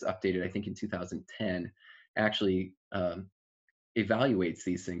that was updated, I think, in 2010, actually evaluates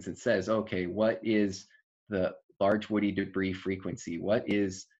these things and says, okay, what is the large woody debris frequency? What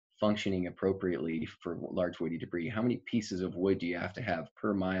is functioning appropriately for large woody debris? How many pieces of wood do you have to have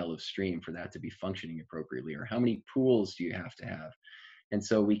per mile of stream for that to be functioning appropriately? Or how many pools do you have to have? And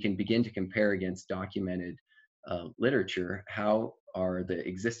so we can begin to compare against documented literature, how are the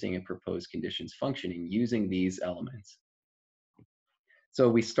existing and proposed conditions functioning using these elements. So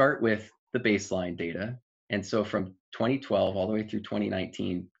we start with the baseline data. And so from 2012 all the way through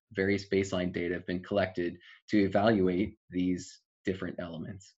 2019, various baseline data have been collected to evaluate these different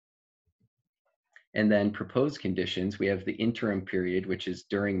elements. And then proposed conditions, we have the interim period, which is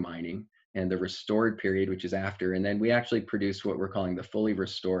during mining, and the restored period, which is after. And then we actually produce what we're calling the fully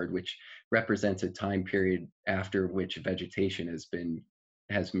restored, which represents a time period after which vegetation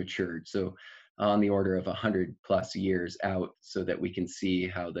has matured. So on the order of 100+ years out, so that we can see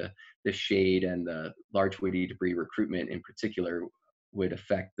how the shade and the large woody debris recruitment in particular would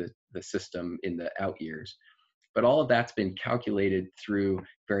affect the system in the out years. But all of that's been calculated through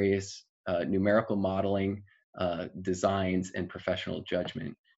various numerical modeling, designs, and professional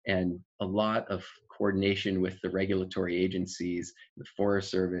judgment, and a lot of coordination with the regulatory agencies, the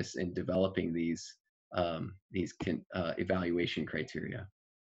Forest Service, in developing these evaluation criteria.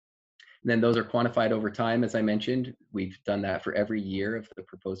 And then those are quantified over time, as I mentioned. We've done that for every year of the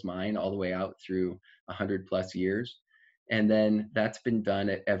proposed mine, all the way out through 100+ years. And then that's been done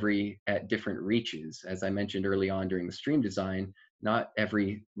at different reaches. As I mentioned early on during the stream design, not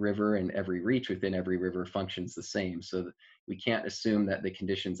every river and every reach within every river functions the same. So we can't assume that the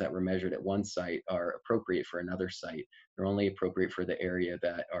conditions that were measured at one site are appropriate for another site. They're only appropriate for the area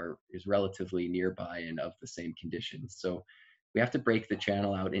that is relatively nearby and of the same conditions. So we have to break the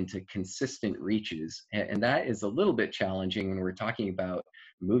channel out into consistent reaches. And that is a little bit challenging when we're talking about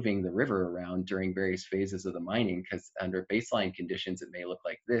moving the river around during various phases of the mining, because under baseline conditions, it may look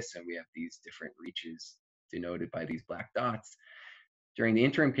like this, and we have these different reaches denoted by these black dots. During the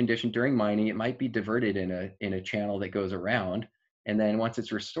interim condition, during mining, it might be diverted in a channel that goes around, and then once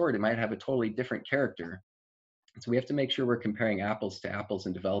it's restored, it might have a totally different character. So we have to make sure we're comparing apples to apples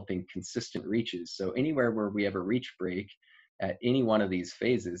and developing consistent reaches. So anywhere where we have a reach break at any one of these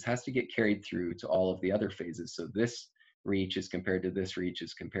phases has to get carried through to all of the other phases. So this reach is compared to this reach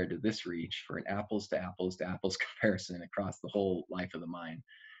is compared to this reach for an apples to apples to apples comparison across the whole life of the mine.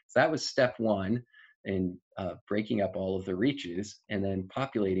 So that was step one in breaking up all of the reaches and then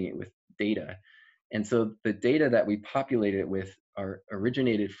populating it with data. And so the data that we populated it with are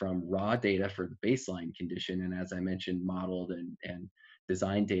originated from raw data for the baseline condition, and as I mentioned, modeled and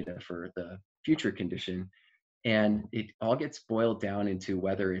design data for the future condition. And it all gets boiled down into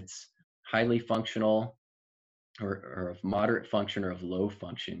whether it's highly functional or of moderate function or of low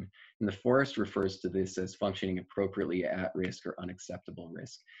function. And the forest refers to this as functioning appropriately at risk or unacceptable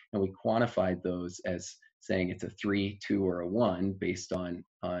risk. And we quantified those as saying it's a 3, 2, or a 1 based on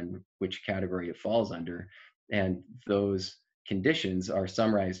which category it falls under. And those conditions are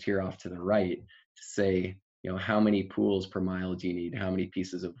summarized here off to the right to say, how many pools per mile do you need? How many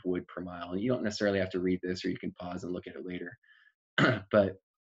pieces of wood per mile? And you don't necessarily have to read this, or you can pause and look at it later. But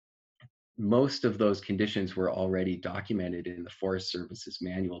most of those conditions were already documented in the Forest Service's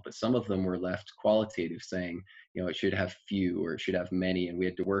manual, but some of them were left qualitative, saying, it should have few or it should have many, and we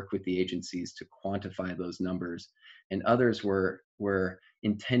had to work with the agencies to quantify those numbers. And others were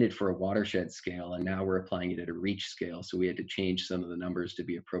intended for a watershed scale, and now we're applying it at a reach scale, so we had to change some of the numbers to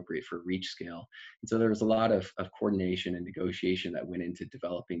be appropriate for reach scale. And so there was a lot of coordination and negotiation that went into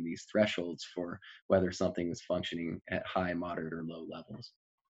developing these thresholds for whether something was functioning at high, moderate, or low levels.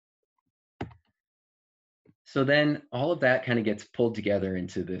 So then all of that kind of gets pulled together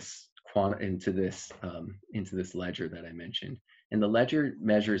into this ledger that I mentioned. And the ledger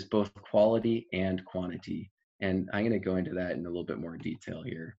measures both quality and quantity. And I'm going to go into that in a little bit more detail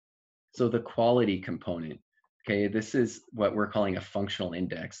here. So the quality component, okay, this is what we're calling a functional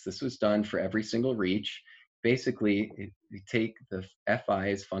index. This was done for every single reach. Basically, you take the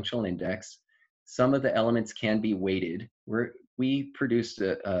FI's functional index. Some of the elements can be weighted. We produced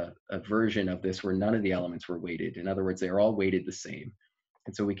a version of this where none of the elements were weighted. In other words, they are all weighted the same.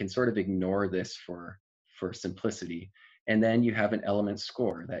 And so we can sort of ignore this for simplicity. And then you have an element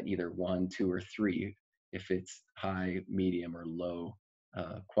score that either 1, 2, or 3, if it's high, medium, or low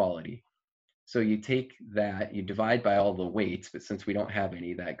quality. So you take that, you divide by all the weights, but since we don't have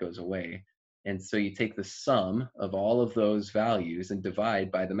any, that goes away. And so you take the sum of all of those values and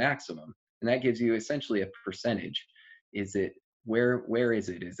divide by the maximum. And that gives you essentially a percentage. Is it, where is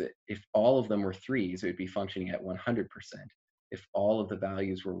it? Is it, if all of them were 3s, it would be functioning at 100%. If all of the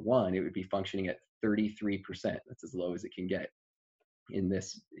values were 1, it would be functioning at 33%. That's as low as it can get in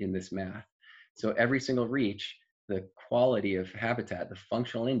this math. So every single reach, the quality of habitat, the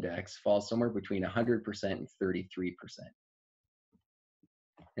functional index, falls somewhere between 100% and 33%.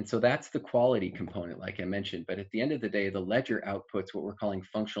 And so that's the quality component, like I mentioned. But at the end of the day, the ledger outputs what we're calling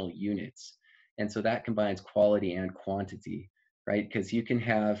functional units. And so that combines quality and quantity. right? Because you can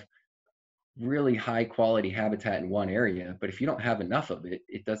have really high quality habitat in one area, but if you don't have enough of it,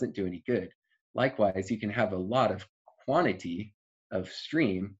 it doesn't do any good. Likewise, you can have a lot of quantity of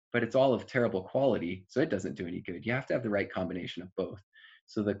stream, but it's all of terrible quality, so it doesn't do any good. You have to have the right combination of both.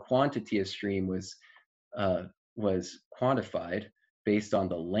 So the quantity of stream was quantified based on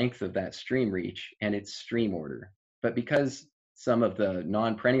the length of that stream reach and its stream order. But because some of the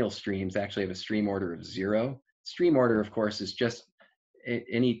non-perennial streams actually have a stream order of 0, stream order, of course, is just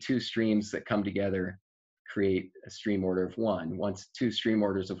any two streams that come together create a stream order of 1. Once two stream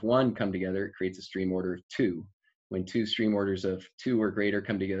orders of 1 come together, it creates a stream order of 2. When two stream orders of 2 or greater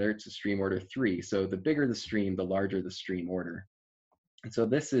come together, it's a stream order of 3. So the bigger the stream, the larger the stream order. And so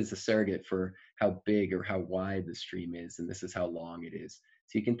this is a surrogate for how big or how wide the stream is, and this is how long it is.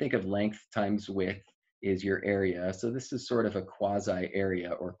 So you can think of length times width is your area. So this is sort of a quasi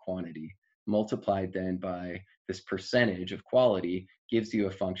area or quantity. Multiplied then by this percentage of quality gives you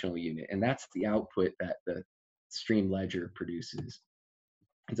a functional unit. And that's the output that the stream ledger produces.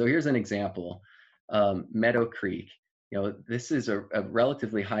 And so here's an example, Meadow Creek. This is a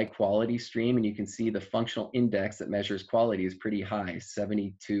relatively high quality stream, and you can see the functional index that measures quality is pretty high,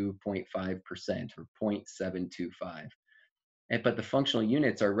 72.5% or 0.725. But the functional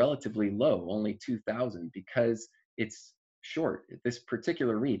units are relatively low, only 2,000, because it's short. This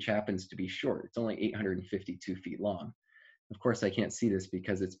particular reach happens to be short. It's only 852 feet long. Of course, I can't see this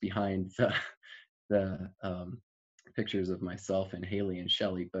because it's behind the pictures of myself and Haley and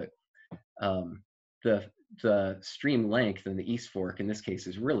Shelley, but the stream length in the East Fork in this case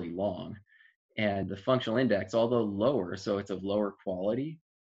is really long, and the functional index, although lower, so it's of lower quality,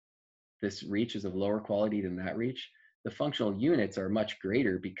 this reach is of lower quality than that reach, the functional units are much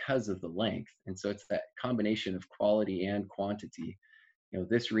greater because of the length. And so it's that combination of quality and quantity.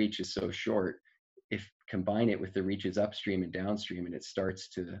 This reach is so short, if combine it with the reaches upstream and downstream, and it starts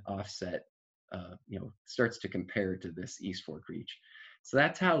to offset, starts to compare to this East Fork reach. So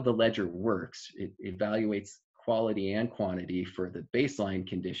that's how the ledger works. It evaluates quality and quantity for the baseline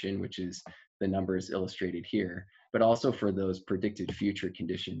condition, which is the numbers illustrated here, but also for those predicted future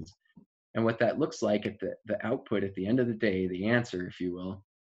conditions. And what that looks like at the output at the end of the day, the answer, if you will,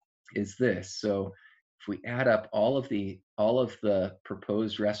 is this. So if we add up all of the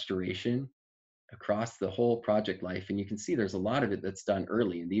proposed restoration across the whole project life, and you can see there's a lot of it that's done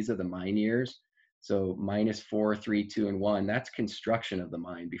early, and these are the mine years. So -4, 3, 2, and 1, that's construction of the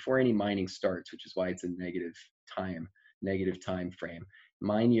mine before any mining starts, which is why it's a negative time frame.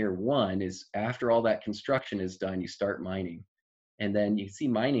 Mine year 1 is after all that construction is done, you start mining. And then you see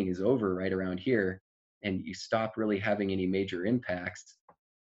mining is over right around here, and you stop really having any major impacts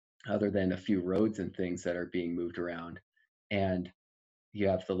other than a few roads and things that are being moved around. And you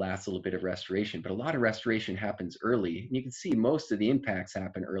have the last little bit of restoration, but a lot of restoration happens early. And you can see most of the impacts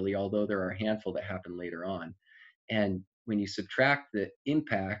happen early, although there are a handful that happen later on. And when you subtract the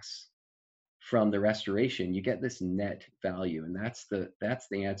impacts from the restoration, you get this net value. And that's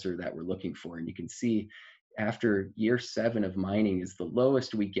the answer that we're looking for. And you can see after year 7 of mining is the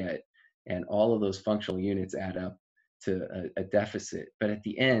lowest we get, and all of those functional units add up to a deficit. But at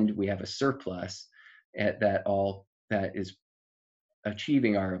the end, we have a surplus that is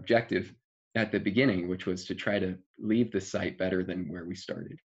achieving our objective at the beginning, which was to try to leave the site better than where we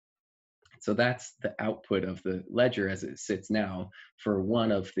started. So that's the output of the ledger as it sits now for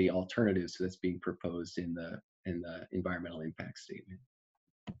one of the alternatives that's being proposed in the environmental impact statement.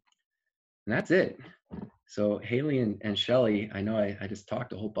 And that's it. So Haley and Shelley, I know I just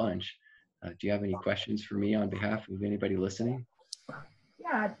talked a whole bunch. Do you have any questions for me on behalf of anybody listening?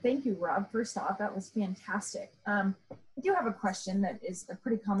 Yeah, thank you, Rob. First off, that was fantastic. I do have a question that is a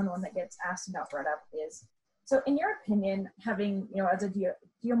pretty common one that gets asked and brought up is, so in your opinion, having, as a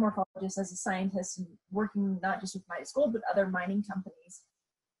geomorphologist, as a scientist, and working not just with Midas Gold, but other mining companies,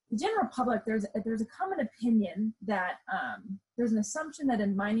 the general public, there's a common opinion that there's an assumption that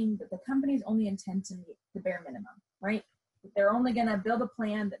in mining that the companies only intend to meet the bare minimum, right? They're only going to build a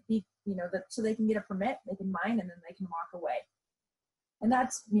plan that so they can get a permit, they can mine, and then they can walk away. And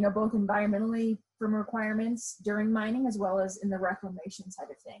that's, both environmentally from requirements during mining as well as in the reclamation side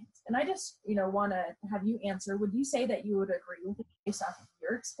of things. And I just, want to have you answer, would you say that you would agree with it based off of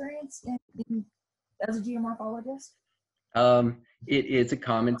your experience as a geomorphologist? It is a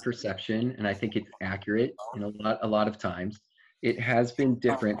common perception, and I think it's accurate in a lot of times. It has been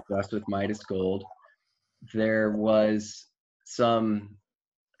different for us with Midas Gold. There was some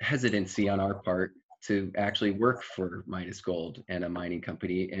hesitancy on our part to actually work for Midas Gold and a mining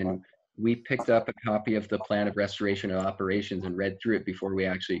company, and we picked up a copy of the plan of restoration and operations and read through it before we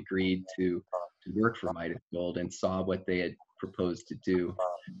actually agreed to to work for Midas Gold and saw what they had proposed to do.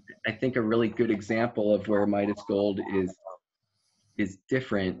 I think a really good example of where Midas Gold is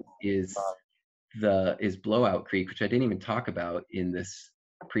different is Blowout Creek, which I didn't even talk about in this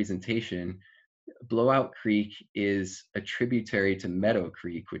presentation. Blowout Creek is a tributary to Meadow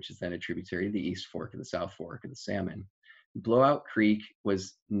Creek, which is then a tributary to the East Fork and the South Fork of the Salmon. Blowout Creek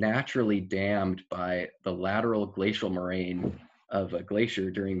was naturally dammed by the lateral glacial moraine of a glacier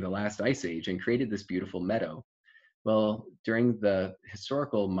during the last ice age and created this beautiful meadow. Well, during the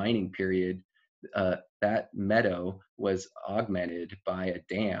historical mining period, that meadow was augmented by a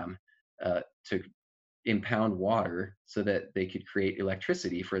dam to impound water so that they could create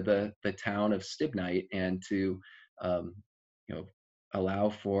electricity for the town of Stibnite and to allow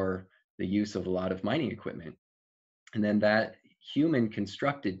for the use of a lot of mining equipment. And then that human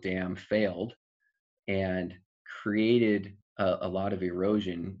constructed dam failed and created a lot of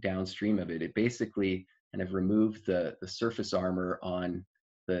erosion downstream of it. It basically kind of removed the surface armor on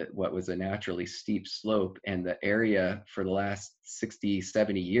what was a naturally steep slope, and the area for the last 60,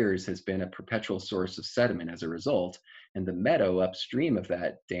 70 years has been a perpetual source of sediment as a result. And the meadow upstream of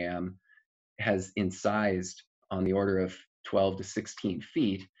that dam has incised on the order of 12 to 16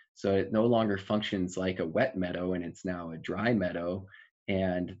 feet. So it no longer functions like a wet meadow, and it's now a dry meadow.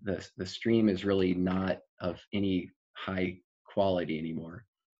 And the stream is really not of any high quality anymore.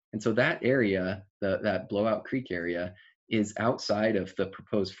 And so that area, that Blowout Creek area, is outside of the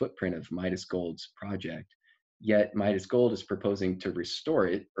proposed footprint of Midas Gold's project. Yet Midas Gold is proposing to restore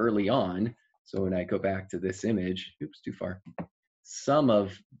it early on. So when I go back to this image, oops, too far. Some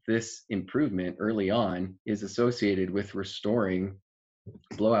of this improvement early on is associated with restoring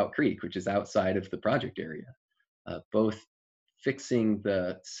Blowout Creek, which is outside of the project area. Both fixing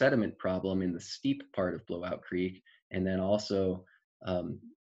the sediment problem in the steep part of Blowout Creek, and then also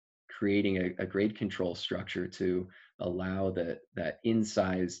creating a grade control structure to allow that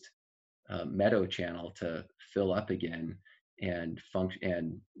incised meadow channel to fill up again and function,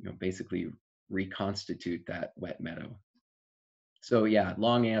 and basically reconstitute that wet meadow. So yeah,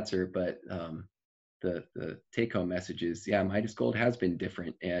 long answer, but the take-home message is, yeah, Midas Gold has been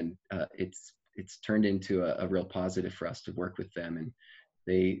different, and it's turned into a real positive for us to work with them, and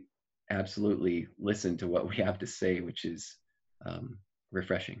they absolutely listen to what we have to say, which is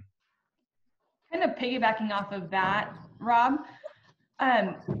refreshing. Kind of piggybacking off of that, Rob,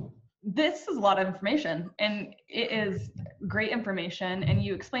 this is a lot of information, and it is great information, and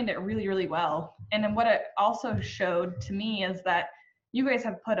you explained it really, really well. And then what it also showed to me is that you guys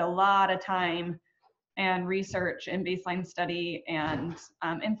have put a lot of time and research and baseline study and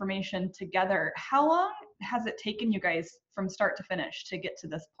information together. How long has it taken you guys from start to finish to get to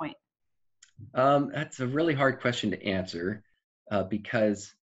this point? That's a really hard question to answer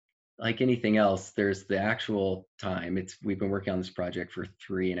because, like anything else, there's the actual time. We've been working on this project for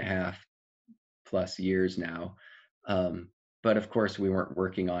 3.5+ years now. But of course, we weren't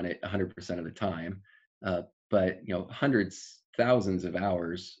working on it 100% of the time. But hundreds, thousands of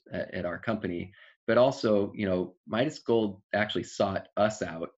hours at our company. But also, Midas Gold actually sought us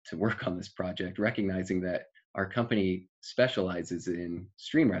out to work on this project, recognizing that our company specializes in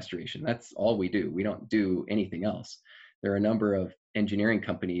stream restoration. That's all we do. We don't do anything else. There are a number of engineering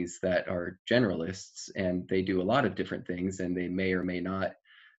companies that are generalists, and they do a lot of different things, and they may or may not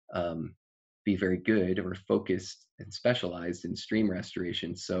be very good or focused and specialized in stream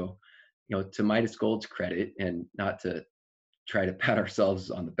restoration. So, to Midas Gold's credit, and not to try to pat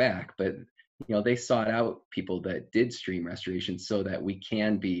ourselves on the back, but they sought out people that did stream restoration so that we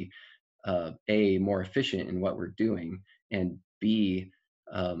can be A, more efficient in what we're doing, and B,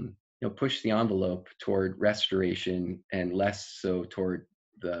 push the envelope toward restoration and less so toward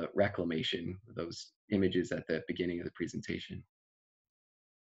the reclamation, those images at the beginning of the presentation.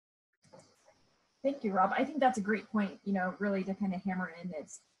 Thank you, Rob. I think that's a great point, really to kind of hammer in.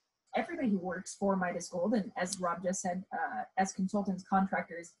 It's everybody who works for Midas Gold, and as Rob just said, as consultants,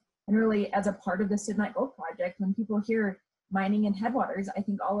 contractors, and really as a part of the Stibnite Gold Project, when people hear mining in headwaters, I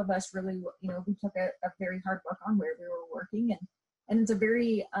think all of us really, we took a very hard look on where we were working, and it's a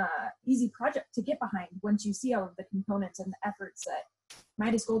very easy project to get behind once you see all of the components and the efforts that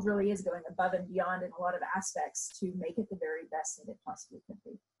Midas Gold really is going above and beyond in a lot of aspects to make it the very best that it possibly could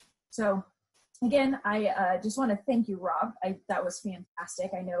be. So again, I just want to thank you, Rob. That was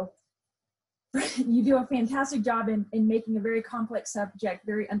fantastic. I know you do a fantastic job in making a very complex subject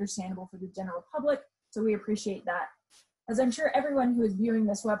very understandable for the general public, so we appreciate that. As I'm sure everyone who is viewing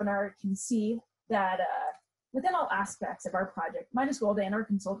this webinar can see that within all aspects of our project, Midas Gold and our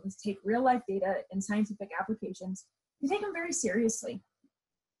consultants take real-life data and scientific applications. We take them very seriously.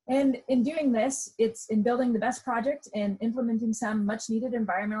 And in doing this, it's in building the best project and implementing some much needed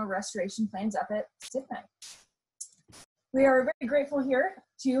environmental restoration plans up at Stibnite. We are very grateful here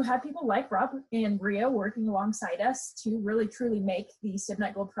to have people like Rob and Bria working alongside us to really truly make the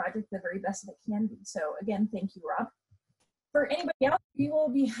Stibnite Gold project the very best that it can be. So again, thank you, Rob. For anybody else, we will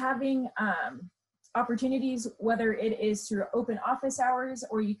be having opportunities, whether it is through open office hours,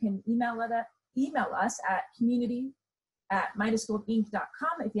 or you can email us at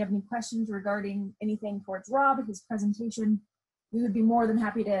community@midasgoldinc.com if you have any questions regarding anything towards Rob, his presentation. We would be more than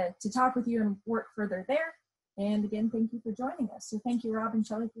happy to talk with you and work further there. And again, thank you for joining us. So thank you, Rob and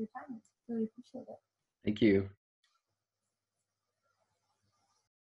Shelley, for your time. I really appreciate it. Thank you.